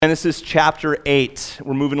Genesis chapter 8.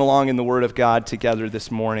 We're moving along in the Word of God together this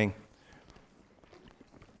morning.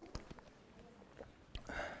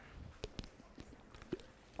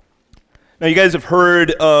 Now, you guys have heard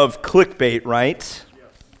of clickbait, right?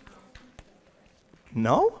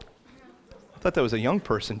 No? I thought that was a young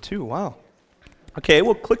person too. Wow. Okay,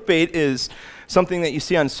 well, clickbait is something that you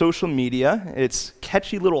see on social media. It's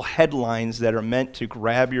catchy little headlines that are meant to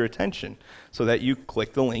grab your attention so that you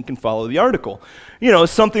click the link and follow the article. You know,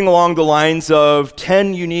 something along the lines of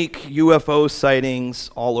 10 unique UFO sightings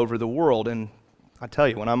all over the world. And I tell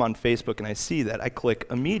you, when I'm on Facebook and I see that, I click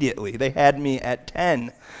immediately. They had me at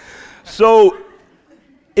 10. So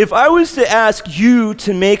if I was to ask you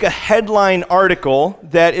to make a headline article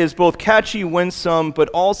that is both catchy, winsome, but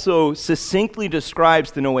also succinctly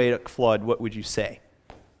describes the Noahic flood, what would you say?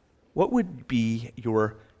 What would be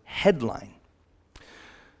your headline?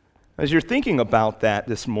 As you're thinking about that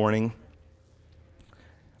this morning,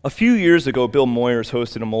 a few years ago, Bill Moyers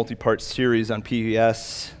hosted a multi-part series on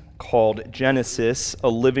PBS called Genesis, A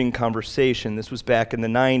Living Conversation. This was back in the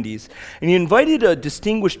 90s. And he invited a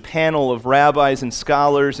distinguished panel of rabbis and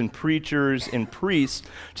scholars and preachers and priests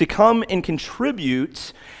to come and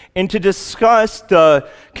contribute and to discuss the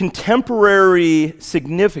contemporary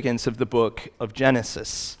significance of the book of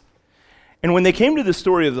Genesis. And when they came to the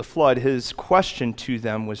story of the flood, his question to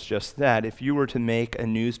them was just that. If you were to make a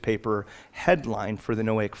newspaper headline for the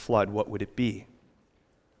Noahic flood, what would it be?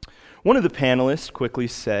 One of the panelists quickly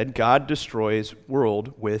said, God destroys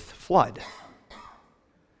world with flood.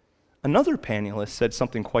 Another panelist said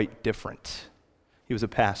something quite different. He was a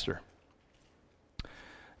pastor.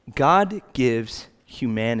 God gives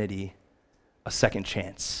humanity a second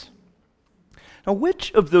chance. Now,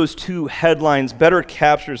 which of those two headlines better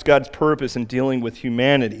captures God's purpose in dealing with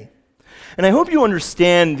humanity? And I hope you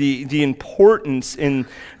understand the importance and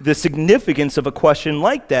the significance of a question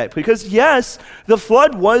like that. Because yes, the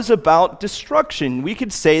flood was about destruction. We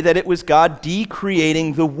could say that it was God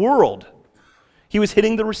decreating the world. He was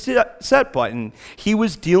hitting the reset button. He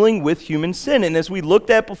was dealing with human sin. And as we looked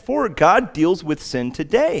at before, God deals with sin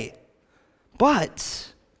today.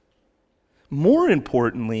 But more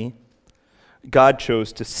importantly, God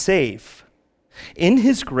chose to save. In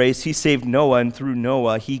his grace, he saved Noah, and through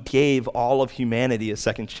Noah, he gave all of humanity a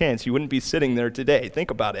second chance. You wouldn't be sitting there today, think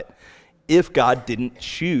about it, if God didn't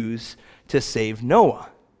choose to save Noah.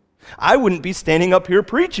 I wouldn't be standing up here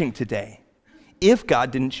preaching today if God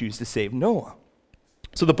didn't choose to save Noah.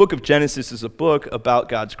 So the book of Genesis is a book about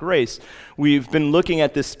God's grace. We've been looking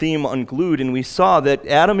at this theme unglued, and we saw that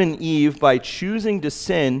Adam and Eve, by choosing to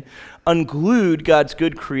sin, unglued God's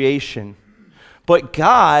good creation. But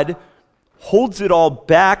God holds it all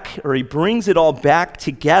back, or he brings it all back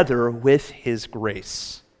together with his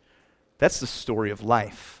grace. That's the story of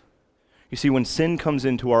life. You see, when sin comes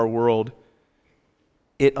into our world,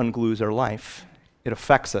 it unglues our life. It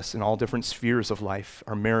affects us in all different spheres of life,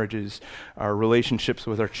 our marriages, our relationships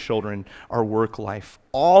with our children, our work life,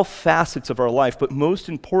 all facets of our life, but most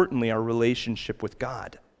importantly, our relationship with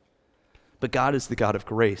God. But God is the God of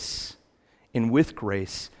grace, and with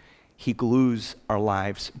grace, he glues our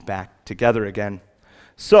lives back together again.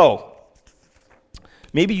 So,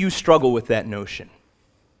 maybe you struggle with that notion.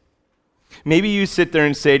 Maybe you sit there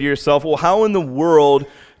and say to yourself, well, how in the world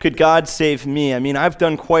could God save me? I mean, I've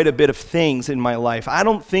done quite a bit of things in my life. I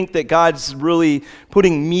don't think that God's really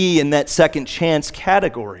putting me in that second chance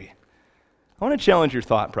category. I want to challenge your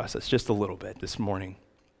thought process just a little bit this morning.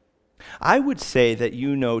 I would say that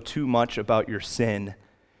you know too much about your sin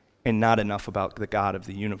and not enough about the God of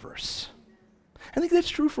the universe. I think that's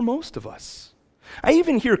true for most of us. I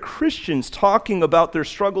even hear Christians talking about their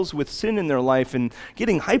struggles with sin in their life and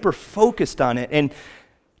getting hyper-focused on it, and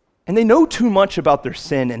they know too much about their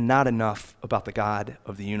sin and not enough about the God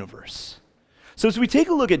of the universe. So as we take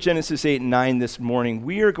a look at Genesis 8 and 9 this morning,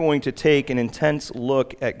 we are going to take an intense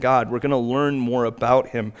look at God. We're going to learn more about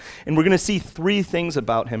him, and we're going to see three things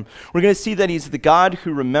about him. We're going to see that he's the God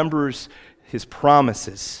who remembers his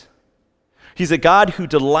promises. He's a God who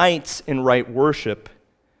delights in right worship,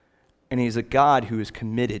 and he's a God who is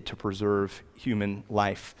committed to preserve human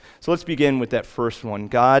life. So let's begin with that first one,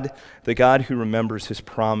 God, the God who remembers his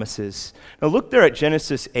promises. Now look there at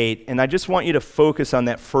Genesis 8, and I just want you to focus on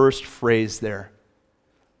that first phrase there.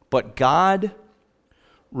 But God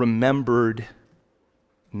remembered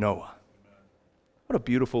Noah. What a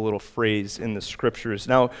beautiful little phrase in the scriptures.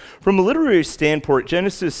 Now, from a literary standpoint,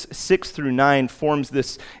 Genesis 6 through 9 forms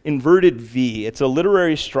this inverted V. It's a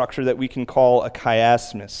literary structure that we can call a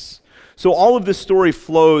chiasmus. So all of this story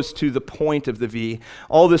flows to the point of the V.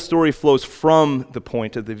 All this story flows from the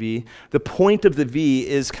point of the V. The point of the V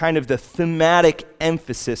is kind of the thematic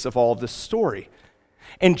emphasis of all of this story.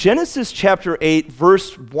 And Genesis chapter 8,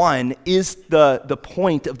 verse 1 is the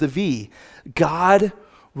point of the V. God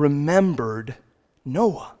remembered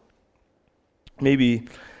Noah. Maybe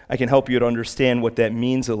I can help you to understand what that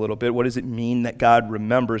means a little bit. What does it mean that God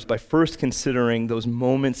remembers? By first considering those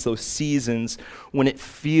moments, those seasons when it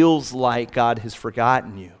feels like God has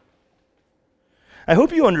forgotten you. I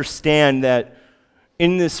hope you understand that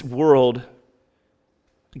in this world,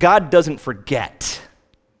 God doesn't forget.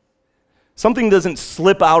 Something doesn't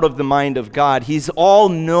slip out of the mind of God. He's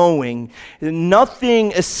all-knowing.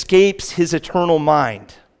 Nothing escapes his eternal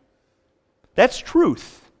mind. That's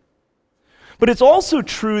truth. But it's also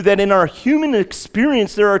true that in our human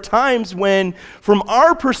experience, there are times when, from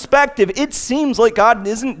our perspective, it seems like God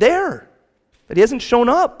isn't there, that he hasn't shown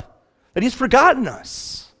up, that he's forgotten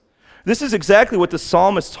us. This is exactly what the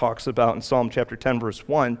psalmist talks about in Psalm chapter 10, verse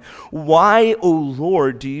 1. Why, O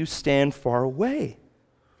Lord, do you stand far away?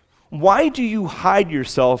 Why do you hide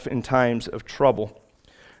yourself in times of trouble?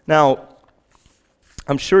 Now,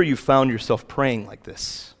 I'm sure you found yourself praying like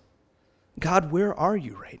this. God, where are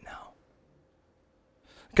you right now?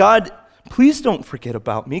 God, please don't forget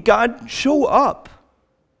about me. God, show up.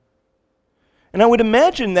 And I would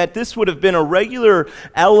imagine that this would have been a regular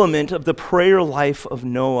element of the prayer life of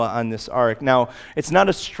Noah on this ark. Now, it's not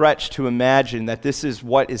a stretch to imagine that this is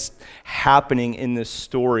what is happening in this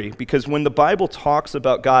story, because when the Bible talks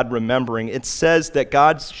about God remembering, it says that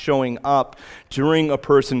God's showing up during a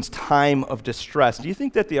person's time of distress. Do you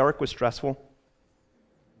think that the ark was stressful?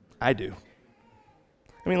 I do.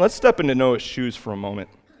 I mean, let's step into Noah's shoes for a moment.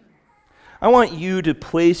 I want you to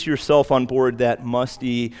place yourself on board that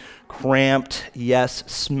musty, cramped, yes,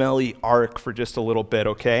 smelly ark for just a little bit,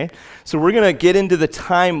 okay? So we're going to get into the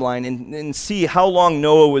timeline and see how long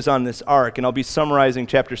Noah was on this ark, and I'll be summarizing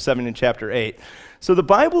chapter 7 and chapter 8. So the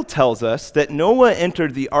Bible tells us that Noah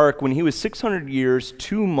entered the ark when he was 600 years,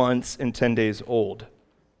 2 months, and 10 days old.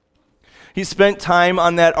 He spent time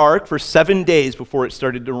on that ark for 7 days before it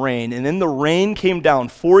started to rain. And then the rain came down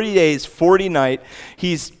 40 days, 40 nights.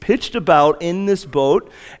 He's pitched about in this boat.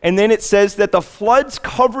 And then it says that the floods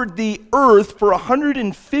covered the earth for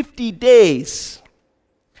 150 days.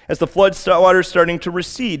 As the flood water starting to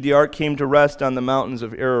recede, the ark came to rest on the mountains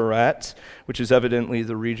of Ararat, which is evidently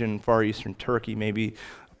the region in far eastern Turkey, maybe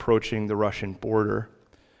approaching the Russian border.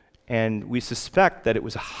 And we suspect that it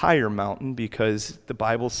was a higher mountain because the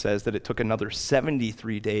Bible says that it took another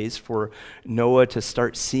 73 days for Noah to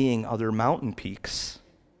start seeing other mountain peaks.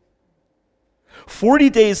 40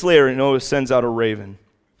 days later, Noah sends out a raven.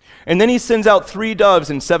 And then he sends out 3 doves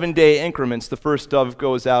in 7-day increments. The first dove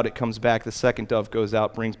goes out, it comes back. The second dove goes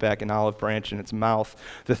out, brings back an olive branch in its mouth.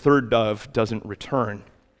 The third dove doesn't return.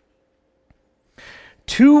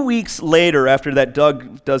 2 weeks later, after that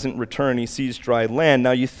dove doesn't return, he sees dry land.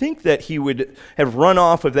 Now, you think that he would have run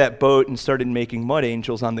off of that boat and started making mud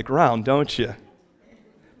angels on the ground, don't you?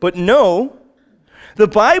 But no, the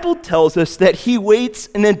Bible tells us that he waits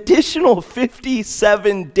an additional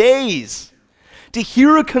 57 days to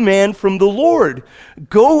hear a command from the Lord.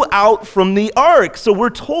 Go out from the ark. So we're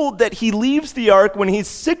told that he leaves the ark when he's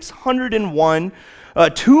 601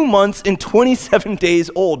 2 months and 27 days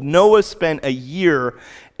old. Noah spent a year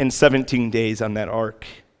and 17 days on that ark.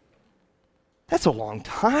 That's a long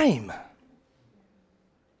time.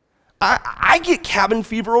 I get cabin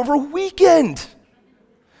fever over a weekend.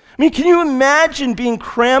 I mean, can you imagine being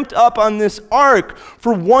cramped up on this ark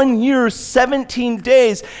for 1 year, 17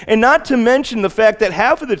 days, and not to mention the fact that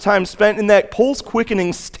half of the time spent in that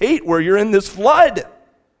pulse-quickening state where you're in this flood?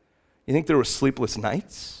 You think there were sleepless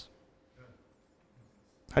nights?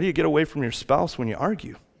 How do you get away from your spouse when you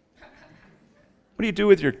argue? What do you do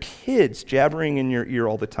with your kids jabbering in your ear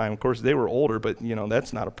all the time? Of course, they were older, but,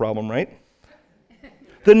 that's not a problem, right?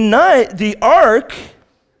 The ark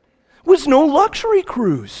was no luxury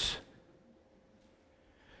cruise.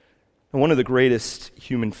 And one of the greatest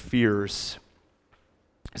human fears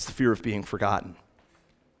is the fear of being forgotten.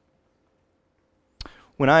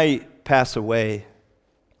 When I pass away,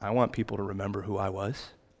 I want people to remember who I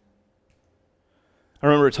was. I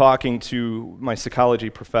remember talking to my psychology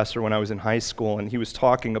professor when I was in high school, and he was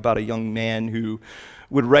talking about a young man who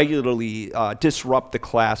would regularly disrupt the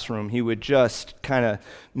classroom. He would just kind of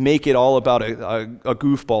make it all about a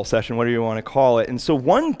goofball session, whatever you want to call it. And so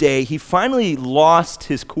one day, he finally lost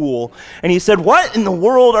his cool, and he said, "What in the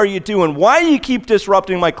world are you doing? Why do you keep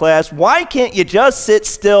disrupting my class? Why can't you just sit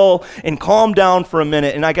still and calm down for a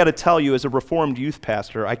minute?" And I got to tell you, as a Reformed youth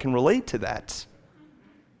pastor, I can relate to that.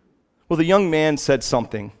 Well, the young man said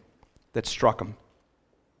something that struck him.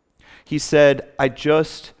 He said, I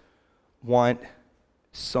just want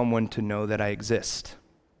someone to know that I exist.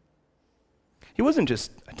 He wasn't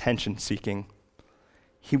just attention seeking.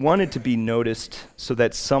 He wanted to be noticed so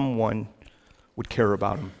that someone would care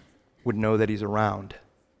about him, would know that he's around.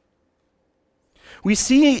 We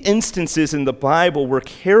see instances in the Bible where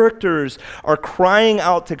characters are crying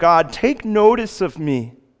out to God, take notice of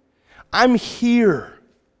me. I'm here.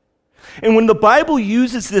 And when the Bible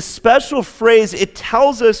uses this special phrase, it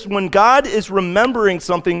tells us when God is remembering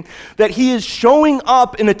something that he is showing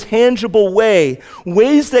up in a tangible way,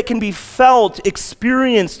 ways that can be felt,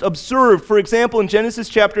 experienced, observed. For example, in Genesis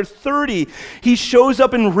chapter 30, he shows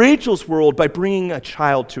up in Rachel's world by bringing a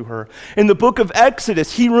child to her. In the book of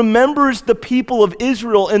Exodus, he remembers the people of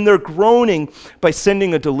Israel and their groaning by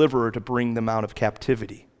sending a deliverer to bring them out of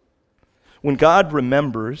captivity. When God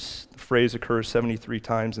remembers, the phrase occurs 73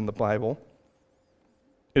 times in the Bible,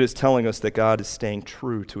 it is telling us that God is staying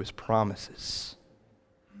true to his promises.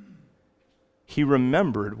 He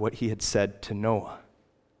remembered what he had said to Noah.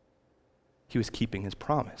 He was keeping his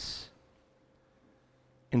promise.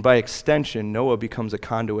 And by extension, Noah becomes a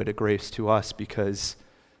conduit of grace to us because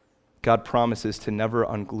God promises to never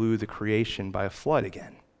unglue the creation by a flood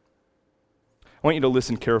again. I want you to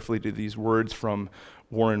listen carefully to these words from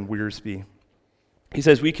Warren Wiersbe. He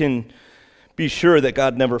says, we can be sure that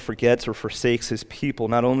God never forgets or forsakes his people,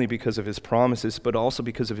 not only because of his promises, but also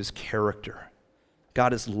because of his character.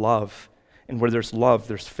 God is love, and where there's love,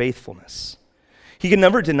 there's faithfulness. He can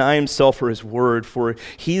never deny himself or his word, for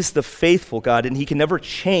he's the faithful God, and he can never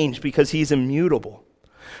change because he's immutable.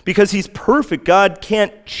 Because he's perfect, God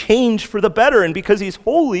can't change for the better, and because he's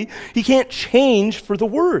holy, he can't change for the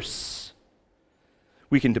worse.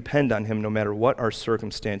 We can depend on him no matter what our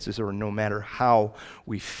circumstances or no matter how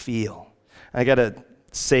we feel. I got to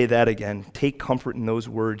say that again. Take comfort in those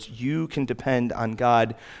words. You can depend on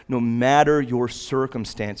God no matter your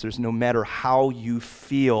circumstances, no matter how you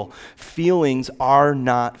feel. Feelings are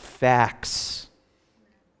not facts.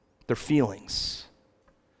 They're feelings.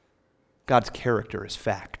 God's character is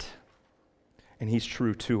fact, and he's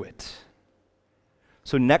true to it.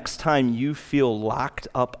 So next time you feel locked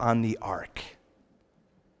up on the ark,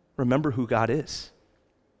 remember who God is.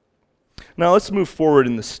 Now let's move forward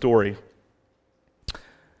in the story.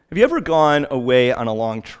 Have you ever gone away on a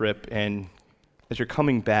long trip and as you're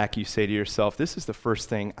coming back you say to yourself, this is the first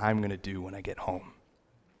thing I'm going to do when I get home?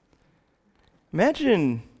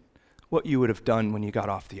 Imagine what you would have done when you got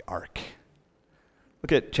off the ark.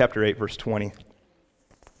 Look at chapter 8, verse 20.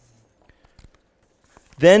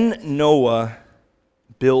 Then Noah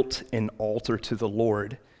built an altar to the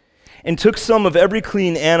Lord and took some of every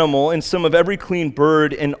clean animal and some of every clean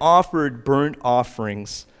bird and offered burnt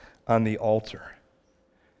offerings on the altar.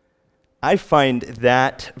 I find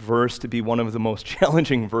that verse to be one of the most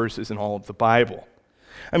challenging verses in all of the Bible.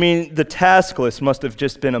 I mean, the task list must have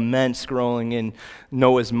just been immense growing in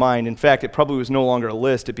Noah's mind. In fact, it probably was no longer a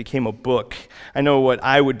list, it became a book. I know what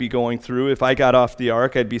I would be going through. If I got off the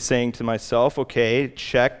ark, I'd be saying to myself, okay,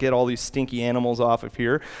 check, get all these stinky animals off of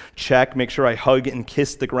here. Check, make sure I hug and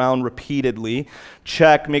kiss the ground repeatedly.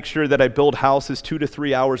 Check, make sure that I build houses 2 to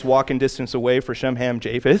 3 hours walking distance away for Shem, Ham,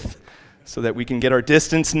 Japheth, so that we can get our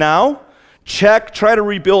distance now. Check, try to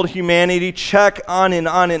rebuild humanity. Check, on and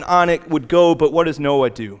on and on it would go. But what does Noah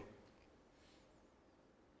do?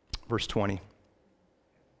 Verse 20.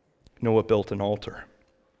 Noah built an altar.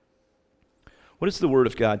 What is the Word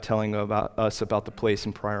of God telling us about the place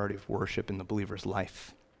and priority of worship in the believer's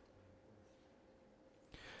life?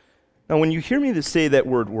 Now, when you hear me say that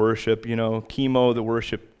word worship, Kimo, the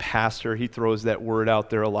worship pastor, he throws that word out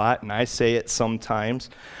there a lot, and I say it sometimes.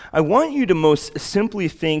 I want you to most simply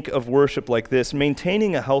think of worship like this: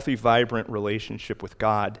 maintaining a healthy, vibrant relationship with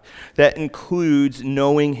God that includes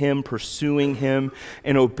knowing him, pursuing him,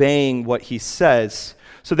 and obeying what he says,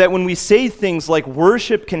 so that when we say things like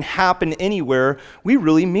worship can happen anywhere, we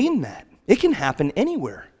really mean that. It can happen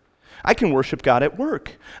anywhere. I can worship God at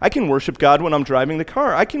work. I can worship God when I'm driving the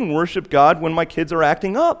car. I can worship God when my kids are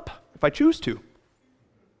acting up, if I choose to.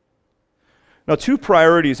 Now, 2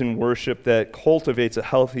 priorities in worship that cultivates a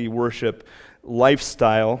healthy worship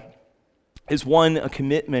lifestyle is, 1, a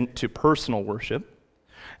commitment to personal worship.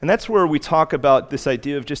 And that's where we talk about this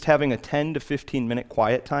idea of just having a 10 to 15 minute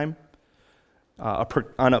quiet time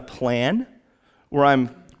on a plan where I'm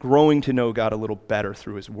growing to know God a little better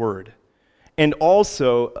through his word. And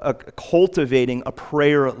also cultivating a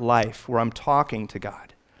prayer life where I'm talking to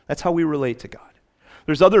God. That's how we relate to God.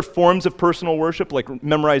 There's other forms of personal worship like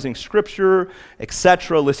memorizing scripture,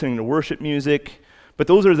 etc., listening to worship music, but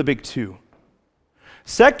those are the big 2.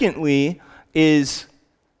 Secondly is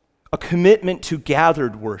a commitment to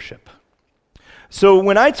gathered worship. So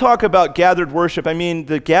when I talk about gathered worship, I mean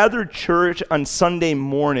the gathered church on Sunday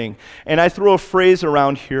morning. And I throw a phrase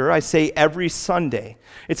around here. I say every Sunday.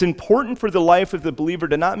 It's important for the life of the believer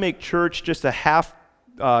to not make church just a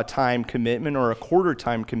half-time commitment or a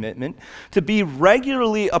quarter-time commitment, to be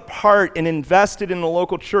regularly a part and invested in the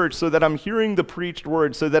local church so that I'm hearing the preached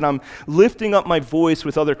word, so that I'm lifting up my voice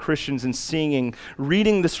with other Christians and singing,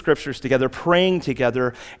 reading the scriptures together, praying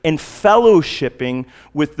together, and fellowshipping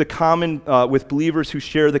with with believers who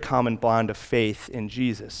share the common bond of faith in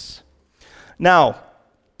Jesus. Now,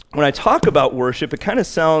 when I talk about worship, it kind of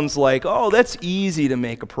sounds like, oh, that's easy to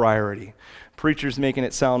make a priority. Preachers making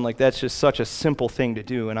it sound like that's just such a simple thing to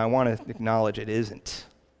do, and I want to acknowledge it isn't.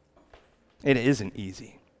 It isn't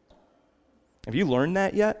easy. Have you learned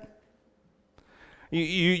that yet?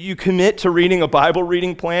 You commit to reading a Bible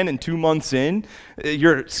reading plan, and 2 months in,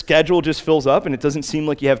 your schedule just fills up and it doesn't seem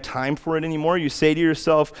like you have time for it anymore. You say to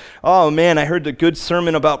yourself, oh man, I heard the good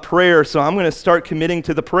sermon about prayer, so I'm going to start committing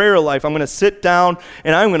to the prayer life. I'm going to sit down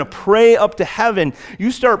and I'm going to pray up to heaven.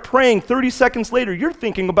 You start praying, 30 seconds later, you're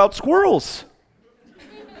thinking about squirrels.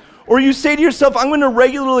 Or you say to yourself, I'm going to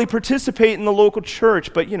regularly participate in the local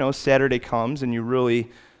church, but Saturday comes and you really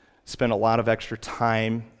spend a lot of extra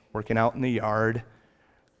time working out in the yard.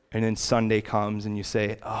 And then Sunday comes and you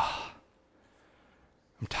say, oh,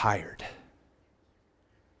 I'm tired.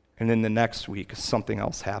 And then the next week, something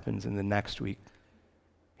else happens, and the next week,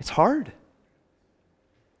 it's hard.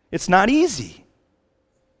 It's not easy.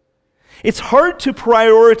 It's hard to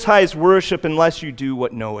prioritize worship unless you do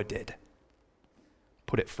what Noah did.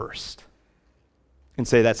 Put it first. And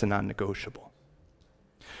say that's a non-negotiable.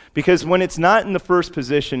 Because when it's not in the first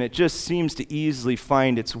position, it just seems to easily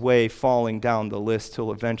find its way falling down the list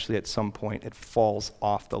till eventually at some point it falls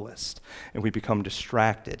off the list and we become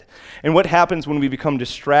distracted. And what happens when we become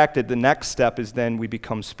distracted, the next step is then we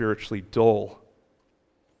become spiritually dull.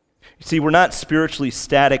 You see, we're not spiritually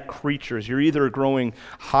static creatures. You're either growing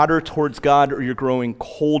hotter towards God or you're growing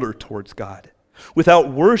colder towards God. Without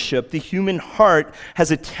worship, the human heart has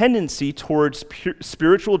a tendency towards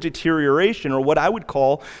spiritual deterioration, or what I would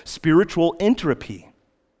call spiritual entropy.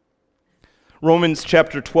 Romans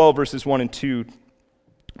chapter 12, verses 1 and 2,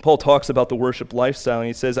 Paul talks about the worship lifestyle, and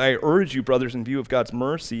he says, I urge you, brothers, in view of God's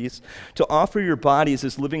mercies, to offer your bodies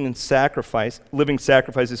as living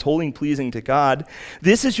sacrifices, holy and pleasing to God.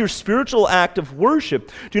 This is your spiritual act of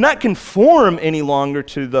worship. Do not conform any longer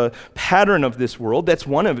to the pattern of this world. That's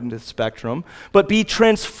one of the spectrum. But be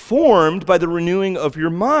transformed by the renewing of your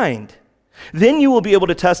mind. Then you will be able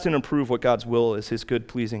to test and approve what God's will is, his good,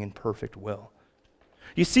 pleasing, and perfect will.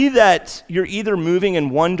 You see that you're either moving in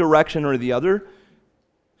one direction or the other.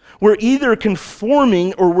 We're either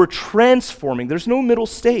conforming or we're transforming. There's no middle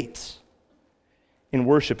state. And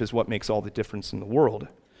worship is what makes all the difference in the world.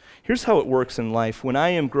 Here's how it works in life. When I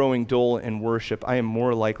am growing dull in worship, I am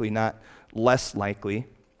more likely, not less likely,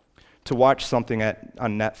 to watch something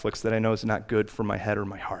on Netflix that I know is not good for my head or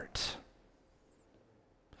my heart.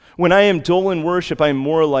 When I am dull in worship, I am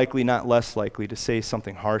more likely, not less likely, to say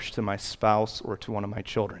something harsh to my spouse or to one of my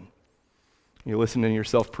children. You're listening to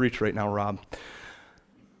yourself preach right now, Rob.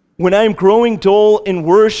 When I'm growing dull in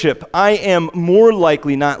worship, I am more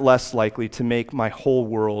likely, not less likely, to make my whole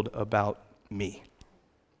world about me.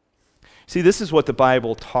 See, this is what the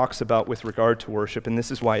Bible talks about with regard to worship, and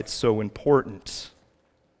this is why it's so important.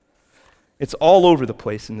 It's all over the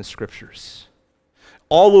place in the Scriptures,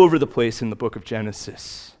 all over the place in the book of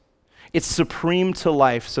Genesis. It's supreme to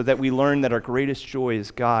life so that we learn that our greatest joy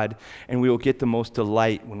is God, and we will get the most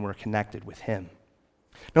delight when we're connected with Him.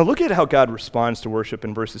 Now look at how God responds to worship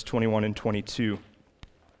in verses 21 and 22.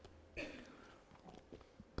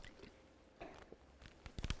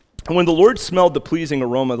 And when the Lord smelled the pleasing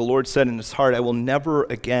aroma, the Lord said in his heart, I will never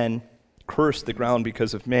again curse the ground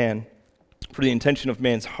because of man, for the intention of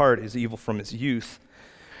man's heart is evil from his youth.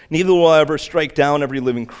 Neither will I ever strike down every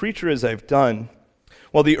living creature as I've done.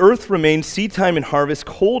 While the earth remains, seedtime and harvest,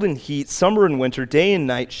 cold and heat, summer and winter, day and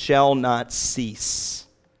night shall not cease.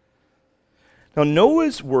 Now,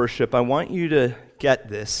 Noah's worship, I want you to get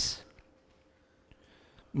this,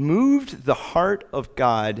 moved the heart of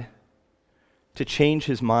God to change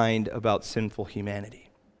his mind about sinful humanity.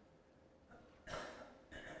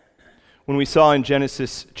 When we saw in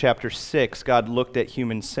Genesis chapter 6, God looked at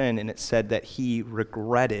human sin and it said that he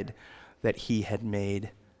regretted that he had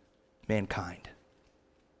made mankind.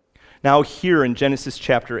 Now here in Genesis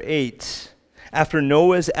chapter 8, after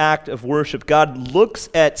Noah's act of worship, God looks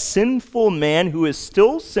at sinful man who is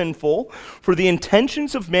still sinful, for the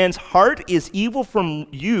intentions of man's heart is evil from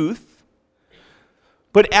youth.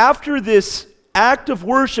 but after this act of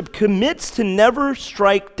worship commits to never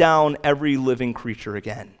strike down every living creature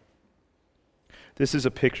again. This is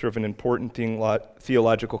a picture of an important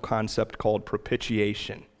theological concept called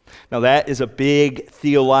propitiation. Now, that is a big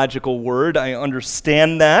theological word. I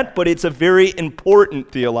understand that, but it's a very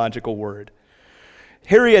important theological word.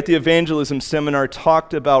 Harry at the evangelism seminar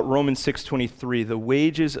talked about Romans 6:23, the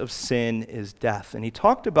wages of sin is death. And he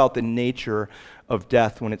talked about the nature of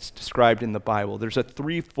death when it's described in the Bible. There's a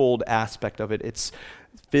threefold aspect of it. It's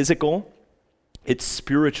physical, it's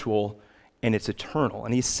spiritual, and it's eternal.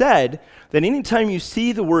 And he said that anytime you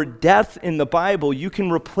see the word death in the Bible, you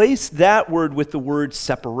can replace that word with the word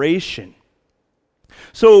separation.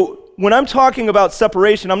 So when I'm talking about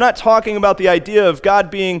separation, I'm not talking about the idea of God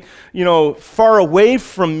being, far away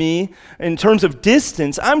from me in terms of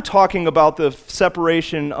distance. I'm talking about the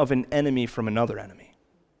separation of an enemy from another enemy.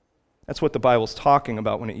 That's what the Bible's talking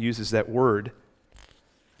about when it uses that word.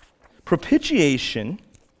 Propitiation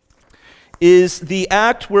is the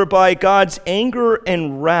act whereby God's anger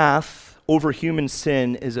and wrath over human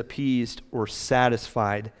sin is appeased or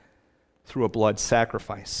satisfied through a blood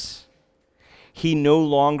sacrifice. He no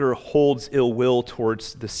longer holds ill will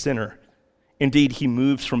towards the sinner. Indeed, he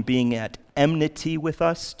moves from being at enmity with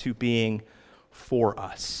us to being for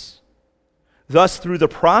us. Thus, through the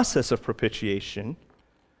process of propitiation,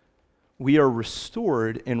 we are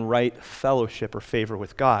restored in right fellowship or favor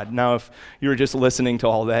with God. Now, if you were just listening to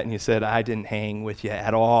all that and you said, I didn't hang with you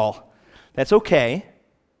at all, that's okay.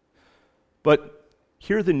 But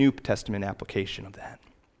hear the New Testament application of that.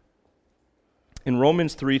 In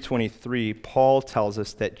Romans 3:23, Paul tells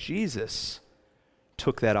us that Jesus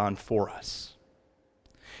took that on for us.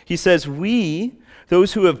 He says, we,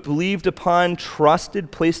 those who have believed upon,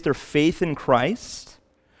 trusted, placed their faith in Christ,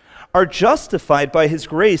 are justified by his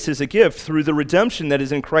grace as a gift through the redemption that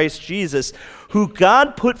is in Christ Jesus, who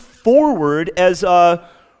God put forward as a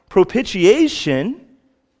propitiation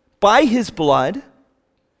by his blood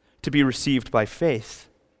to be received by faith.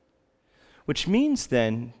 Which means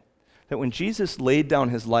then that when Jesus laid down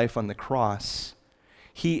his life on the cross,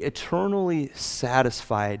 he eternally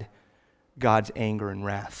satisfied God's anger and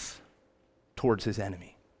wrath towards his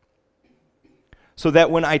enemy. So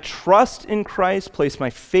that when I trust in Christ, place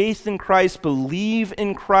my faith in Christ, believe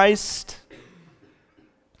in Christ,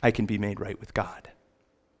 I can be made right with God.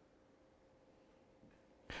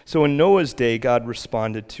 So in Noah's day, God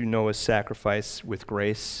responded to Noah's sacrifice with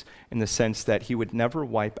grace in the sense that he would never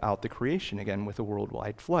wipe out the creation again with a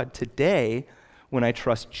worldwide flood. Today, when I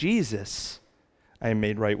trust Jesus, I am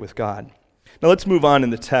made right with God. Now let's move on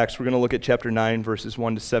in the text. We're going to look at chapter 9, verses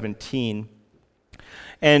 1 to 17.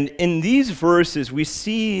 And in these verses, we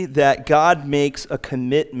see that God makes a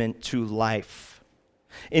commitment to life.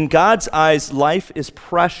 In God's eyes, life is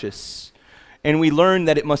precious, and we learn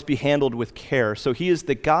that it must be handled with care. So he is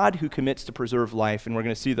the God who commits to preserve life, and we're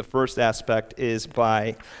going to see the first aspect is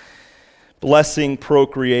by blessing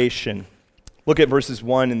procreation. Look at verses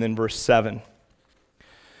 1 and then verse 7.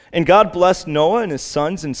 And God blessed Noah and his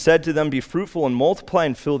sons and said to them, be fruitful and multiply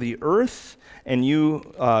and fill the earth, and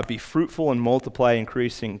you be fruitful and multiply,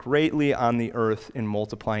 increasing greatly on the earth and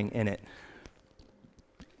multiplying in it.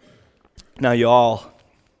 Now, y'all,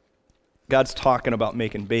 God's talking about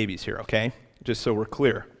making babies here, okay? Just so we're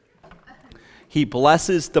clear. He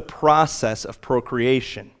blesses the process of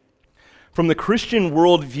procreation. From the Christian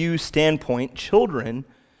worldview standpoint, children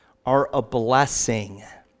are a blessing,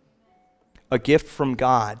 a gift from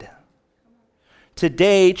God.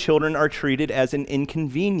 Today, children are treated as an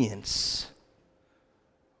inconvenience,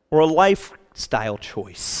 or a lifestyle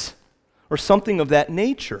choice, or something of that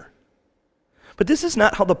nature. But this is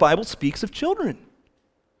not how the Bible speaks of children.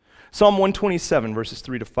 Psalm 127, verses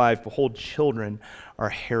 3 to 5, behold, children are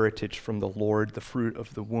heritage from the Lord, the fruit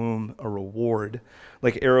of the womb, a reward.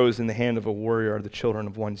 Like arrows in the hand of a warrior are the children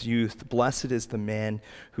of one's youth. Blessed is the man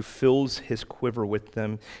who fills his quiver with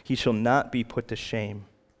them. He shall not be put to shame.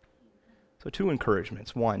 So 2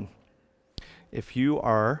 encouragements. 1, if you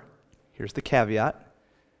are, here's the caveat,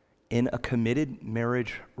 in a committed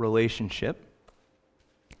marriage relationship,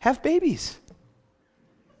 have babies.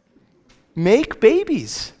 Make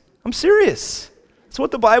babies. I'm serious. That's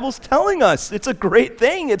what the Bible's telling us. It's a great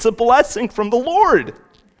thing. It's a blessing from the Lord.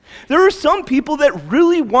 There are some people that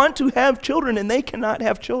really want to have children and they cannot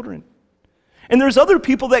have children. And there's other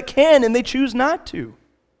people that can and they choose not to.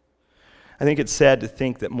 I think it's sad to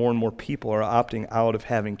think that more and more people are opting out of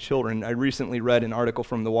having children. I recently read an article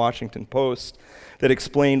from the Washington Post that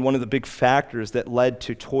explained one of the big factors that led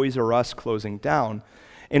to Toys R Us closing down.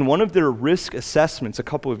 In one of their risk assessments a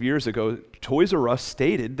couple of years ago, Toys R Us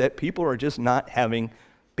stated that people are just not having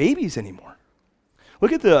babies anymore.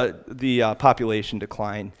 Look at the population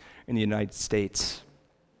decline in the United States.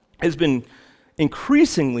 It's been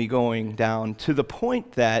increasingly going down to the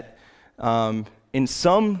point that in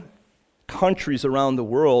some countries around the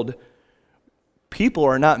world, people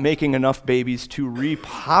are not making enough babies to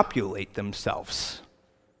repopulate themselves.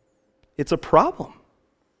 It's a problem.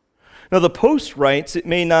 Now, the Post writes it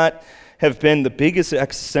may not have been the biggest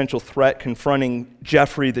existential threat confronting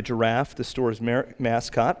Jeffrey the giraffe, the store's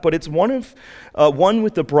mascot, but it's one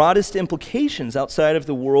with the broadest implications outside of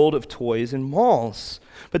the world of toys and malls.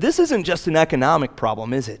 But this isn't just an economic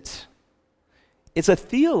problem, is it? It's a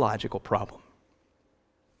theological problem.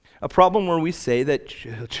 A problem where we say that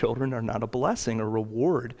children are not a blessing or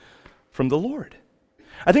reward from the Lord.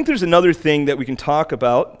 I think there's another thing that we can talk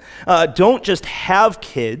about. Don't just have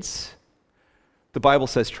kids. The Bible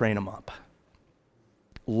says train them up.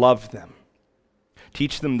 Love them.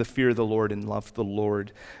 Teach them the fear of the Lord and love the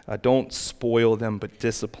Lord. Don't spoil them, but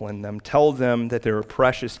discipline them. Tell them that they're a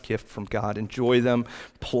precious gift from God. Enjoy them.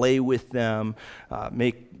 Play with them.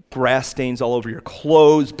 Make grass stains all over your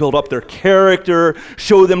clothes. Build up their character.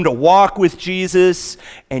 Show them to walk with Jesus.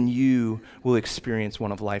 And you will experience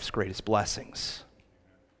one of life's greatest blessings.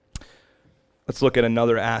 Let's look at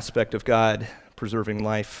another aspect of God preserving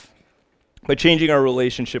life. By changing our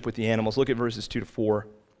relationship with the animals, look at verses 2-4.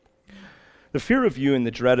 The fear of you and the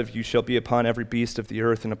dread of you shall be upon every beast of the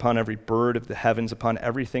earth and upon every bird of the heavens, upon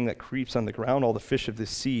everything that creeps on the ground, all the fish of the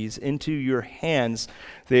seas. Into your hands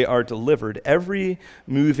they are delivered. Every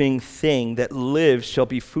moving thing that lives shall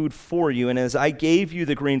be food for you. And as I gave you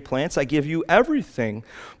the green plants, I give you everything.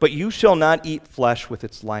 But you shall not eat flesh with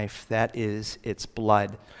its life, that is its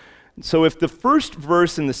blood. So if the first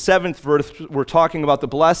verse and the 7th verse were talking about the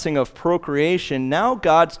blessing of procreation, now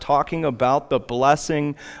God's talking about the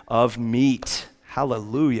blessing of meat.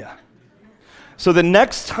 Hallelujah. So the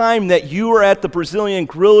next time that you are at the Brazilian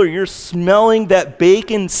grill or you're smelling that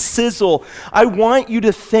bacon sizzle, I want you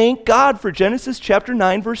to thank God for Genesis chapter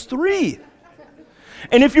 9, verse 3.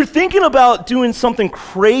 And if you're thinking about doing something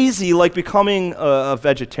crazy like becoming a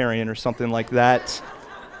vegetarian or something like that,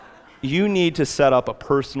 you need to set up a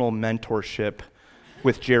personal mentorship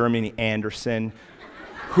with Jeremy Anderson,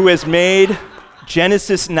 who has made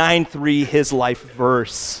Genesis 9:3 his life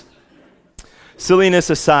verse. Silliness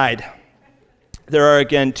aside, there are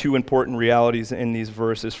again two important realities in these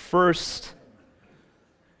verses. First,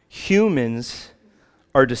 humans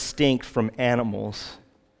are distinct from animals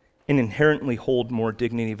and inherently hold more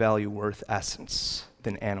dignity, value, worth, essence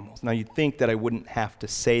than animals. Now, you'd think that I wouldn't have to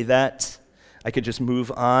say that. I could just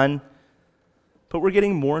move on. But we're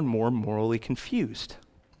getting more and more morally confused.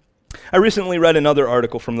 I recently read another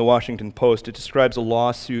article from the Washington Post. It describes a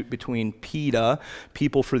lawsuit between PETA,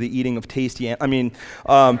 People for the Eating of Tasty,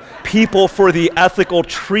 People for the Ethical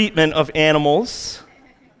Treatment of Animals,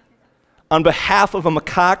 on behalf of a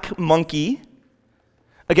macaque monkey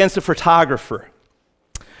against a photographer.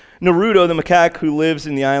 Naruto, the macaque who lives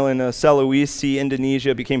in the island of Sulawesi,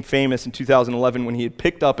 Indonesia, became famous in 2011 when he had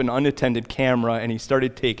picked up an unattended camera and he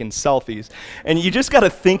started taking selfies. And you just got to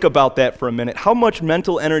think about that for a minute. How much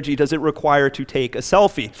mental energy does it require to take a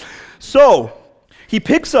selfie? So he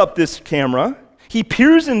picks up this camera, he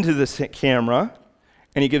peers into this camera,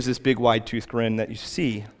 and he gives this big wide tooth grin that you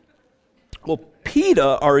see. Well,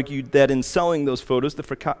 PETA argued that in selling those photos, the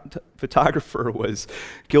photographer was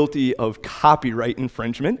guilty of copyright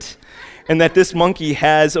infringement, and that this monkey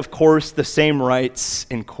has, of course, the same rights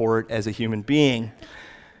in court as a human being.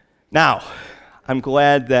 Now, I'm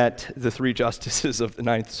glad that the 3 justices of the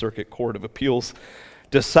Ninth Circuit Court of Appeals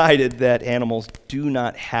decided that animals do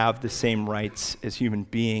not have the same rights as human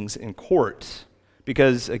beings in court,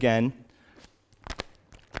 because, again,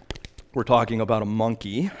 we're talking about a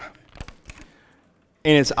monkey.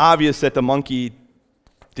 And it's obvious that the monkey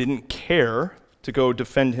didn't care to go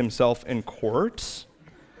defend himself in court.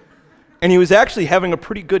 And he was actually having a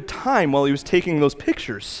pretty good time while he was taking those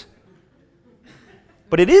pictures.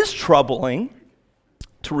 But it is troubling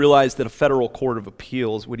to realize that a federal court of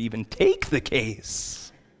appeals would even take the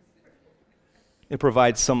case. It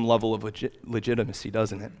provides some level of legitimacy,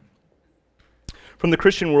 doesn't it? From the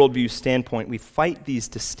Christian worldview standpoint, we fight these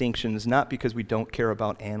distinctions not because we don't care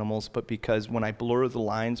about animals, but because when I blur the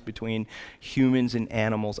lines between humans and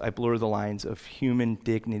animals, I blur the lines of human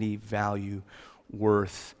dignity, value,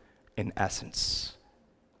 worth, and essence.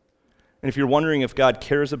 And if you're wondering if God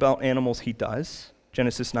cares about animals, he does.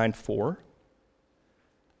 Genesis 9:4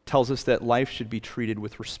 tells us that life should be treated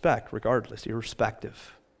with respect, regardless,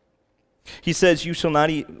 irrespective. He says, you shall not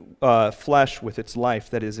eat flesh with its life,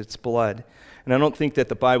 that is, its blood. And I don't think that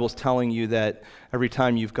the Bible's telling you that every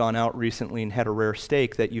time you've gone out recently and had a rare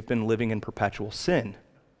steak that you've been living in perpetual sin.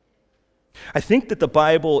 I think that the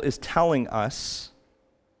Bible is telling us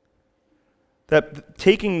that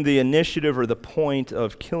taking the initiative or the point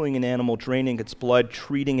of killing an animal, draining its blood,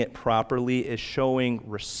 treating it properly is showing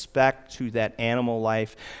respect to that animal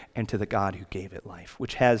life and to the God who gave it life,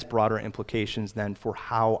 which has broader implications then for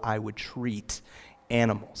how I would treat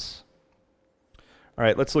animals. All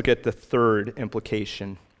right, let's look at the third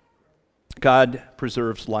implication. God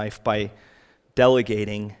preserves life by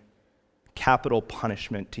delegating capital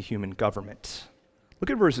punishment to human government. Look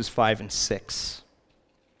at verses 5 and 6.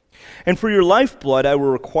 And for your lifeblood I will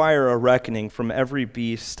require a reckoning. From every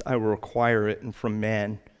beast I will require it, and from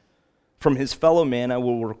man. From his fellow man I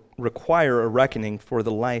will require a reckoning for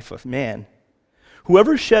the life of man.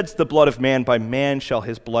 Whoever sheds the blood of man, by man shall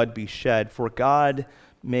his blood be shed, for God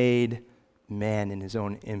made man in his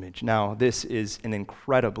own image. Now, this is an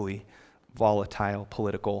incredibly volatile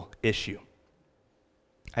political issue.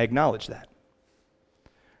 I acknowledge that.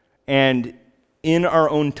 And in our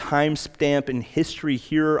own time stamp in history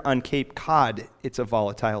here on Cape Cod, it's a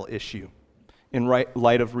volatile issue in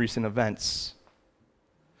light of recent events.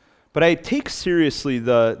 But I take seriously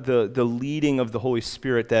the leading of the Holy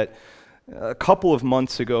Spirit that a couple of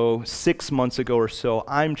months ago, 6 months ago or so,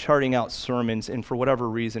 I'm charting out sermons, and for whatever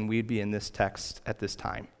reason, we'd be in this text at this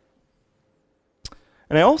time.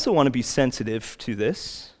 And I also want to be sensitive to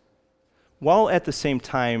this, while at the same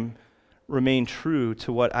time remain true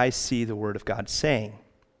to what I see the Word of God saying.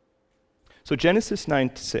 So Genesis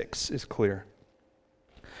 9:6 is clear.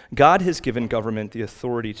 God has given government the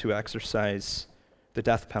authority to exercise the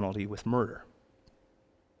death penalty with murder.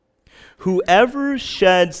 Whoever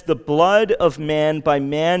sheds the blood of man, by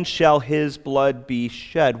man shall his blood be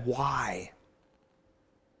shed. Why?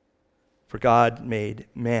 For God made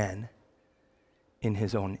man in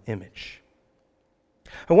his own image.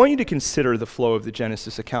 I want you to consider the flow of the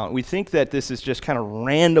Genesis account. We think that this is just kind of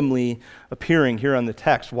randomly appearing here on the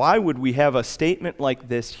text. Why would we have a statement like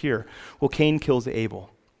this here? Well, Cain kills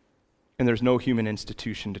Abel, and there's no human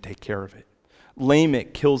institution to take care of it.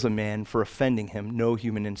 Lamech kills a man for offending him, no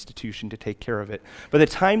human institution to take care of it. By the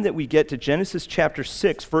time that we get to Genesis chapter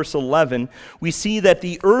 6, verse 11, we see that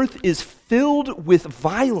the earth is filled with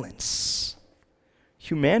violence.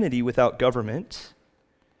 Humanity without government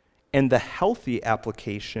and the healthy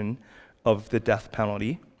application of the death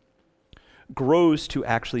penalty grows to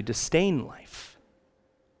actually disdain life.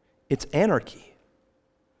 It's anarchy,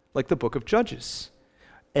 like the book of Judges.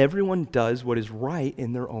 Everyone does what is right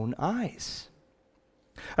in their own eyes.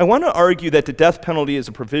 I want to argue that the death penalty is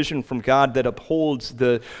a provision from God that upholds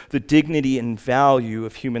the dignity and value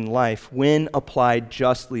of human life when applied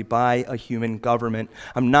justly by a human government.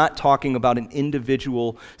 I'm not talking about an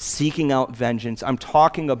individual seeking out vengeance. I'm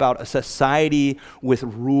talking about a society with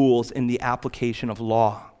rules in the application of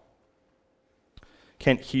law.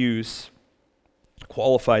 Kent Hughes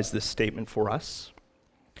qualifies this statement for us.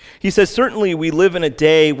 He says, certainly we live in a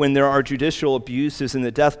day when there are judicial abuses and the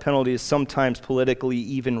death penalty is sometimes politically,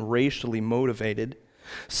 even racially motivated.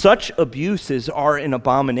 Such abuses are an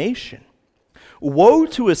abomination. Woe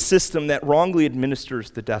to a system that wrongly administers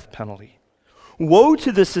the death penalty. Woe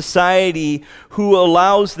to the society who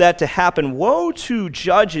allows that to happen. Woe to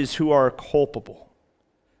judges who are culpable.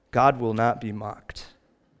 God will not be mocked.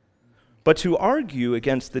 But to argue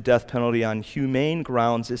against the death penalty on humane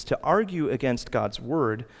grounds is to argue against God's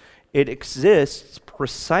word. It exists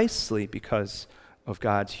precisely because of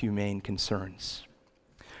God's humane concerns.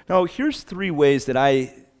 Now, here's 3 ways that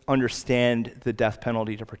I understand the death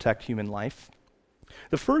penalty to protect human life.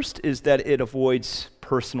 The first is that it avoids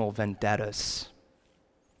personal vendettas.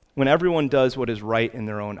 When everyone does what is right in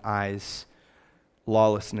their own eyes,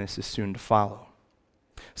 lawlessness is soon to follow.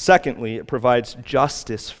 Secondly, it provides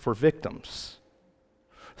justice for victims.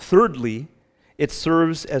 Thirdly, it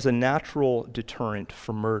serves as a natural deterrent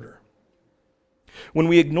for murder. When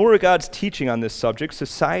we ignore God's teaching on this subject,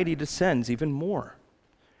 society descends even more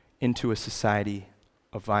into a society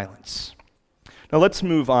of violence. Now let's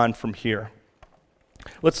move on from here.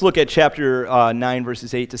 Let's look at chapter 9,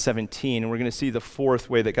 verses 8 to 17, and we're going to see the fourth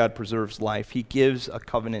way that God preserves life. He gives a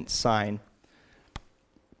covenant sign.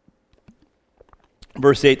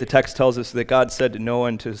 Verse 8, the text tells us that God said to Noah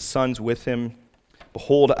and to his sons with him,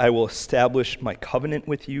 behold, I will establish my covenant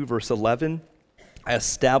with you. Verse 11, I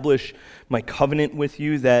establish my covenant with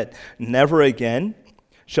you that never again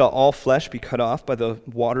shall all flesh be cut off by the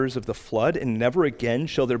waters of the flood, and never again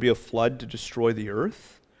shall there be a flood to destroy the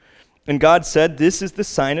earth. And God said, "This is the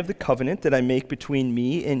sign of the covenant that I make between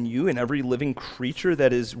me and you and every living creature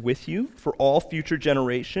that is with you for all future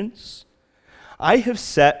generations. I have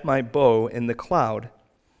set my bow in the cloud,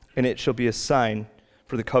 and it shall be a sign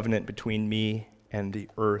for the covenant between me and the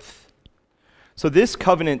earth." So this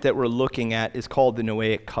covenant that we're looking at is called the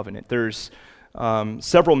Noahic covenant. There's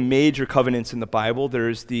several major covenants in the Bible.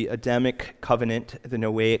 There's the Adamic covenant, the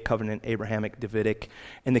Noahic covenant, Abrahamic, Davidic,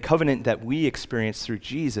 and the covenant that we experience through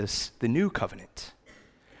Jesus, the new covenant.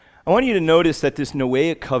 I want you to notice that this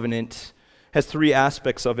Noahic covenant has three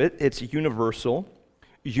aspects of it. It's universal,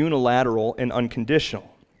 unilateral, and unconditional.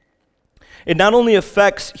 It not only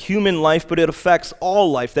affects human life, but it affects all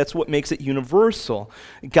life. That's what makes it universal.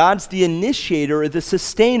 God's the initiator, the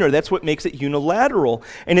sustainer. That's what makes it unilateral.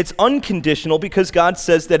 And it's unconditional because God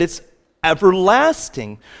says that it's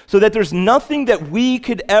everlasting, so that there's nothing that we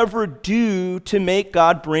could ever do to make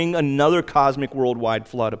God bring another cosmic worldwide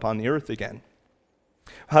flood upon the earth again.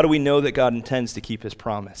 How do we know that God intends to keep his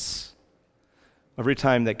promise? Every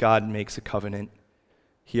time that God makes a covenant,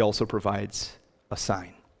 he also provides a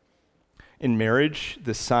sign. In marriage,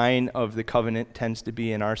 the sign of the covenant tends to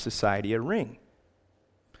be in our society a ring.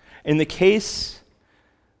 In the case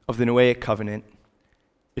of the Noahic covenant,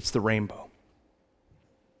 it's the rainbow.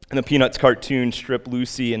 In the Peanuts cartoon strip,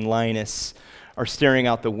 Lucy and Linus are staring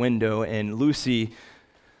out the window, and Lucy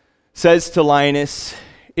says to Linus,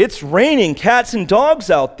 "It's raining cats and dogs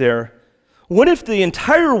out there. What if the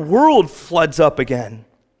entire world floods up again?"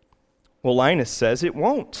 Well, Linus says it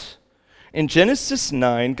won't. In Genesis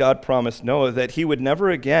 9, God promised Noah that he would never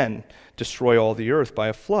again destroy all the earth by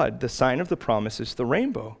a flood. The sign of the promise is the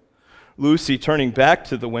rainbow. Lucy, turning back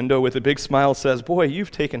to the window with a big smile, says, "Boy,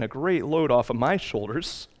 you've taken a great load off of my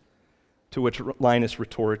shoulders." To which Linus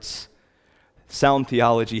retorts, "Sound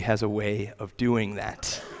theology has a way of doing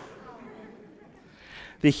that."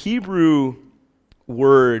 The Hebrew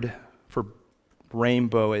word for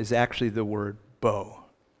rainbow is actually the word bow.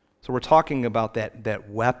 So we're talking about that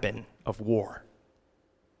weapon of war.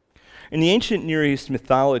 In the ancient Near East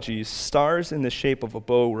mythologies, stars in the shape of a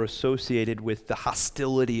bow were associated with the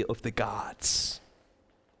hostility of the gods.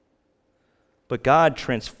 But God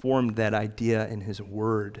transformed that idea in his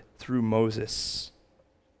word through Moses.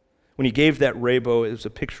 When he gave that rainbow, it was a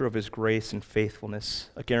picture of his grace and faithfulness,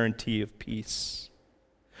 a guarantee of peace.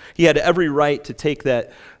 He had every right to take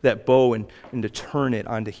that bow and to turn it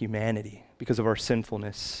onto humanity because of our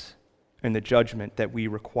sinfulness and the judgment that we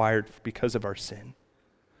required because of our sin.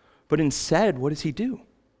 But instead, what does he do?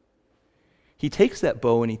 He takes that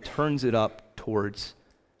bow and he turns it up towards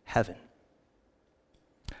heaven.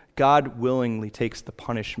 God willingly takes the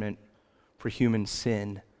punishment for human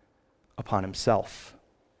sin upon himself.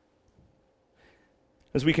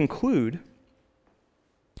 As we conclude,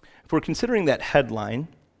 if we're considering that headline,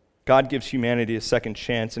 God gives humanity a second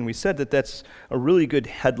chance, and we said that that's a really good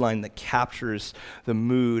headline that captures the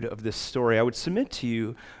mood of this story. I would submit to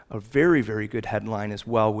you a very, very good headline as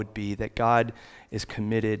well would be that God is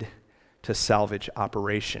committed to salvage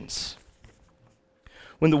operations.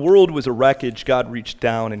 When the world was a wreckage, God reached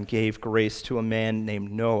down and gave grace to a man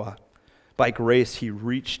named Noah. By grace, he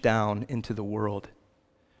reached down into the world,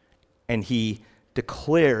 and he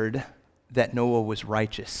declared that Noah was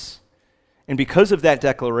righteous. And because of that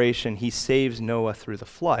declaration, he saves Noah through the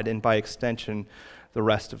flood, and by extension, the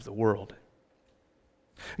rest of the world.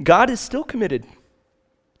 God is still committed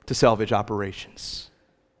to salvage operations.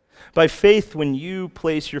 By faith, when you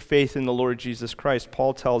place your faith in the Lord Jesus Christ,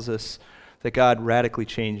 Paul tells us that God radically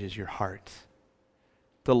changes your heart.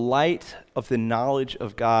 The light of the knowledge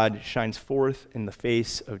of God shines forth in the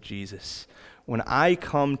face of Jesus. When I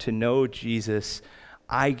come to know Jesus,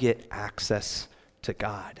 I get access to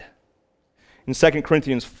God. In 2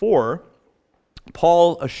 Corinthians 4,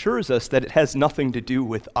 Paul assures us that it has nothing to do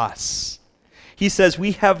with us. He says,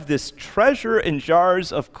 we have this treasure in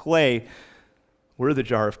jars of clay. We're the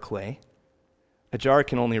jar of clay. A jar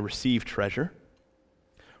can only receive treasure.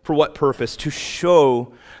 For what purpose? To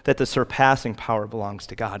show that the surpassing power belongs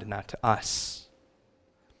to God and not to us.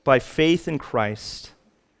 By faith in Christ,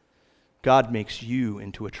 God makes you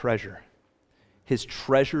into a treasure, his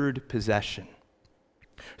treasured possession.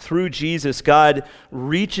 Through Jesus, God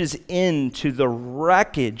reaches into the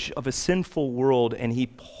wreckage of a sinful world and he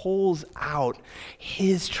pulls out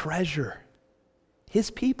his treasure,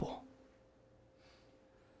 his people.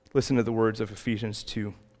 Listen to the words of Ephesians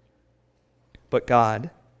 2. But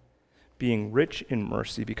God, being rich in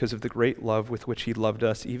mercy because of the great love with which he loved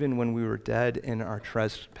us, even when we were dead in our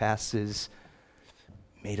trespasses,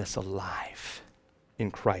 made us alive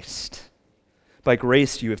in Christ. By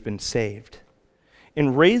grace you have been saved.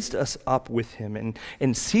 and raised us up with him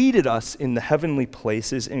and seated us in the heavenly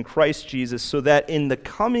places in Christ Jesus, so that in the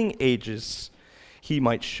coming ages he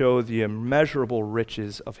might show the immeasurable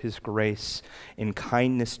riches of his grace and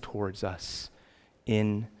kindness towards us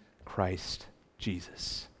in Christ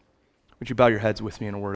Jesus. Would you bow your heads with me in a word?